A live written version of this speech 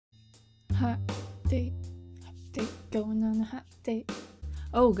hot date. Going on a hot date.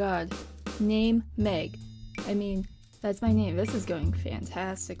 Oh god. Name Meg. I mean, that's my name. This is going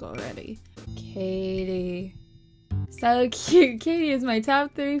fantastic already. Katie. So cute. Katie is my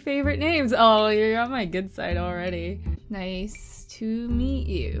top 3 favorite names. Oh, you're on my good side already. Nice to meet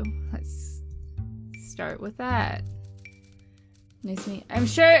you. Let's start with that. Nice to meet you. I'm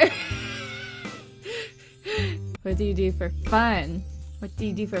sure. What do you do for fun? What do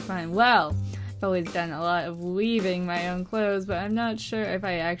you do for fun? Well, I've always done a lot of weaving my own clothes, but I'm not sure if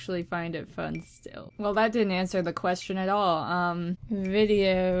I actually find it fun still. Well, that didn't answer the question at all.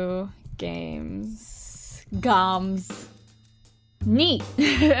 Video games. Goms. Neat!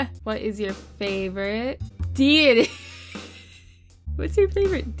 What is your favorite deity? What's your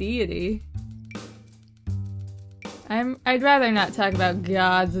favorite deity? I'd rather not talk about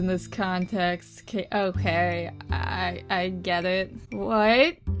gods in this context. Okay, I get it.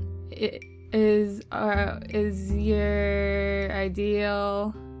 What is your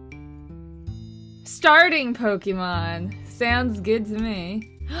ideal starting Pokemon? Sounds good to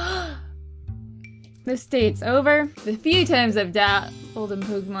me. This date's over. The few times I've dabbled in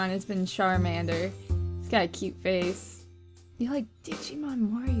Pokemon, it's been Charmander. It's got a cute face. You like Digimon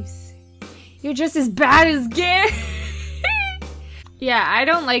more, you see? You're just as bad as Gary! Yeah, I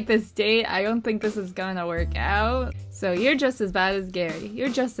don't like this date. I don't think this is gonna work out. So you're just as bad as Gary. You're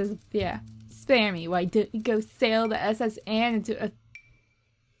just as, yeah. Spare me. Why didn't you go sail the SS Anne into a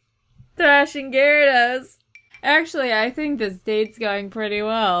thrashing Gyarados? Actually, I think this date's going pretty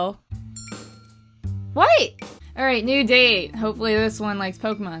well. What? Alright, new date. Hopefully this one likes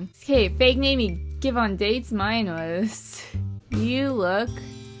Pokemon. Okay, fake name you give on dates? Mine was... You look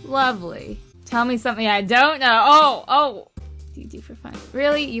lovely. Tell me something I don't know. Oh! What do you do for fun?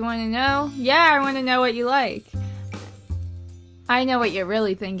 Really? You want to know? Yeah, I want to know what you like. I know what you're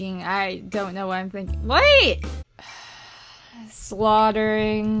really thinking. I don't know what I'm thinking. Wait!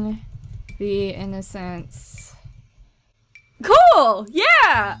 Slaughtering the innocents. Cool!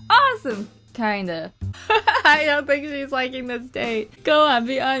 Yeah! Awesome! Kinda. I don't think she's liking this date. Go on,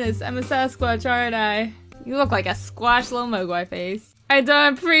 be honest. I'm a Sasquatch, aren't I? You look like a squashed little Mogwai face. I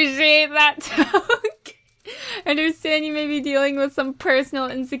don't appreciate that talk. I understand you may be dealing with some personal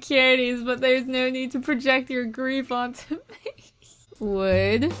insecurities, but there's no need to project your grief onto me.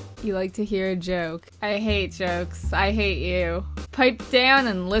 Would you like to hear a joke? I hate jokes. I hate you. Pipe down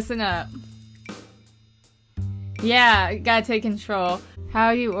and listen up. Yeah, gotta take control.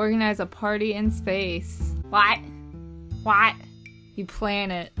 How do you organize a party in space? What? What? You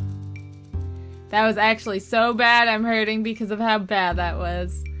plan it. That was actually so bad I'm hurting because of how bad that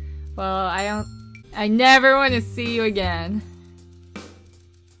was. Well, I never want to see you again.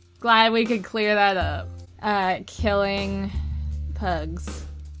 Glad we could clear that up. Killing PUGS.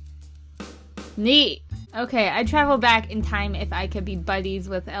 Neat! Okay, I'd travel back in time if I could be buddies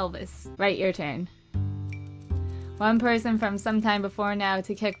with Elvis. Right, your turn. One person from sometime before now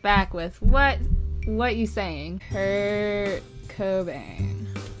to kick back with. What you saying? Kurt Cobain.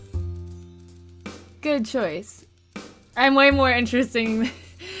 Good choice. I'm way more interesting.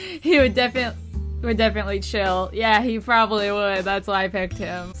 He would definitely chill. Yeah, he probably would. That's why I picked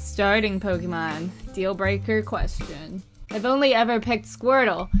him. Starting Pokemon. Deal breaker question. I've only ever picked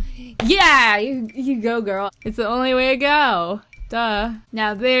Squirtle. Yeah, you go, girl. It's the only way to go. Duh.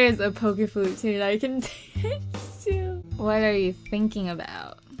 Now there's a Pokeflute tune I can dance to. What are you thinking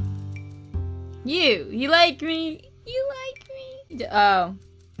about? You like me? You like me? Oh.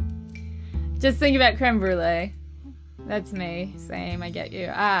 Just think about creme brulee. That's me. Same, I get you.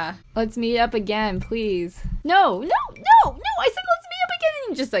 Ah. Let's meet up again, please. No! I said let's meet up again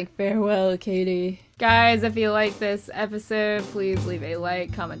and just like, farewell, Katie. Guys, if you like this episode, please leave a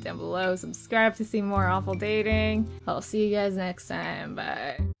like, comment down below, subscribe to see more awful dating. I'll see you guys next time.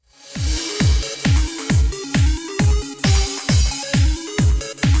 Bye.